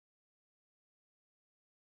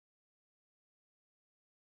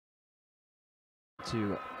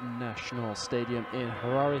To National Stadium in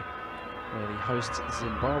Harare, where he hosts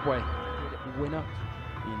Zimbabwe. Winner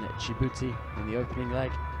in Djibouti in the opening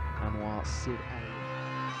leg, Anwar Sid Ali.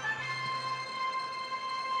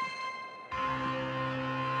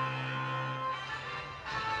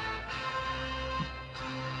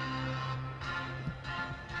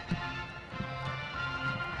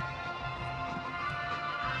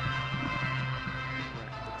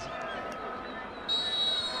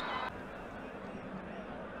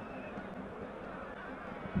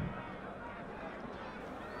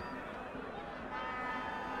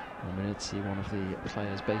 See one of the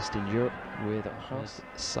players based in Europe with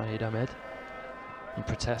Saeed Ahmed. He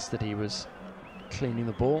protested he was cleaning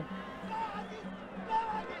the ball.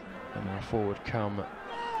 And now forward come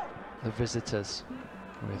the visitors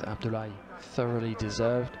with Abdullahi, thoroughly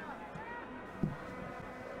deserved.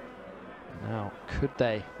 Now, could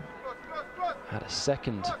they add a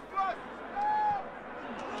second?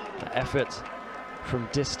 The effort from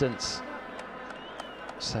distance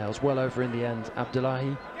sails well over in the end.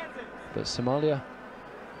 Abdullahi. But Somalia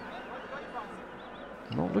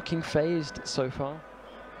not looking phased so far.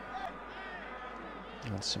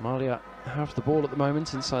 And Somalia have the ball at the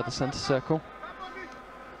moment inside the centre circle.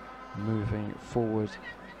 Moving forward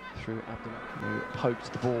through Abdullahi, who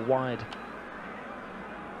poked the ball wide.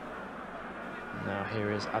 Now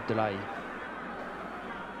here is Abdullahi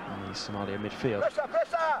in the Somalia midfield.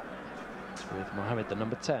 With Mohammed, the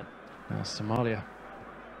number 10. Now Somalia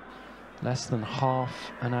less than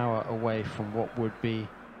half an hour away from what would be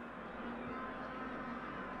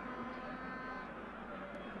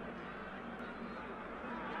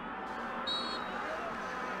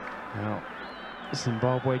now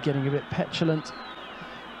Zimbabwe getting a bit petulant.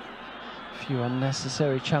 A few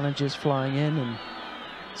unnecessary challenges flying in, and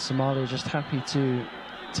Somalia just happy to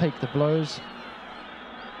take the blows,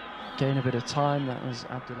 gain a bit of time. That was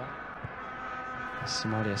Abdullah.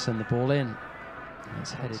 Somalia send the ball in.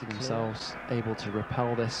 It's headed themselves, able to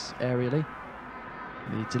repel this aerially.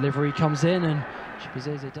 The delivery comes in, and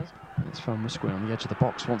Chibuzeze does. It's from Musqui on the edge of the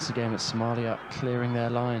box once again. It's Somalia clearing their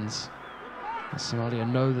lines. And Somalia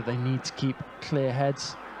know that they need to keep clear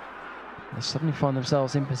heads. They suddenly find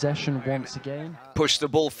themselves in possession once again. Push the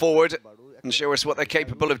ball forward and show us what they're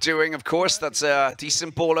capable of doing, of course. That's a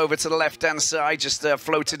decent ball over to the left-hand side, just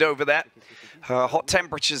floated over that. Hot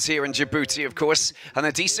temperatures here in Djibouti, of course, and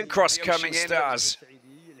a decent cross coming in. Stars.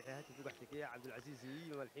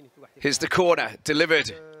 Here's the corner,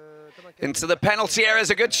 delivered into the penalty area. There's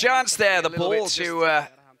a good chance there. The ball to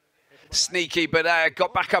sneaky, but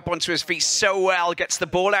got back up onto his feet so well. Gets the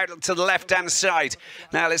ball out to the left-hand side.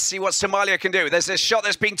 Now let's see what Somalia can do. There's a shot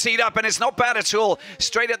that's been teed up, and it's not bad at all.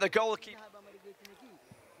 Straight at the goalkeeper.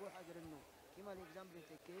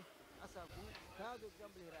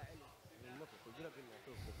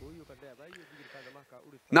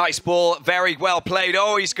 Nice ball, very well played.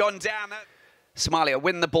 Oh, he's gone down. Somalia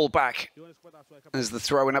win the ball back as the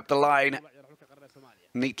throwing up the line.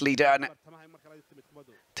 Neatly done.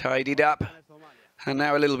 Tidied up. And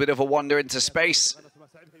now a little bit of a wander into space.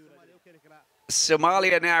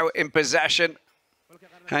 Somalia now in possession.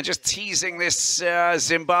 And just teasing this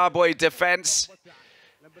Zimbabwe defence.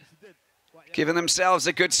 Giving themselves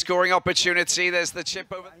a good scoring opportunity. There's the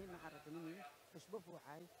chip over.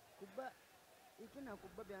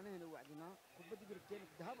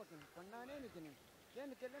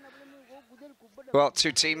 Well,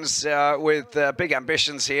 two teams with big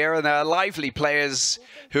ambitions here, and lively players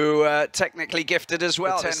who are technically gifted as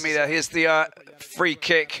well. 10 metre, here's the free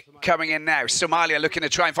kick coming in now. Somalia looking to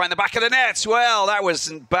try and find the back of the net. Well, that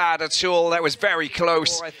wasn't bad at all. That was very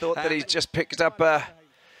close. I thought that he just picked up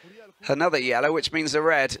another yellow, which means a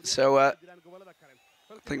red. So I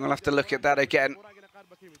think we'll have to look at that again.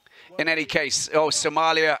 In any case, oh,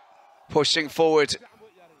 Somalia pushing forward.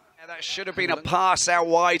 That should have been a pass out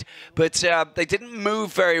wide, but they didn't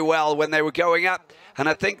move very well when they were going up. And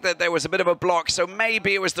I think that there was a bit of a block, so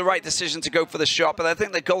maybe it was the right decision to go for the shot. But I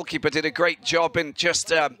think the goalkeeper did a great job in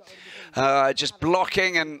just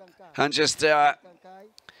blocking and just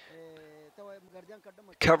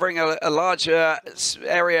covering a large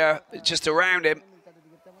area just around him.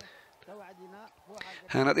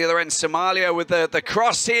 And at the other end, Somalia with the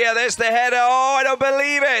cross here. There's the header. Oh, I don't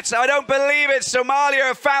believe it. I don't believe it. Somalia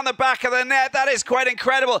have found the back of the net. That is quite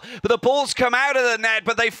incredible. But the ball's come out of the net,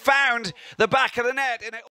 but they found the back of the net.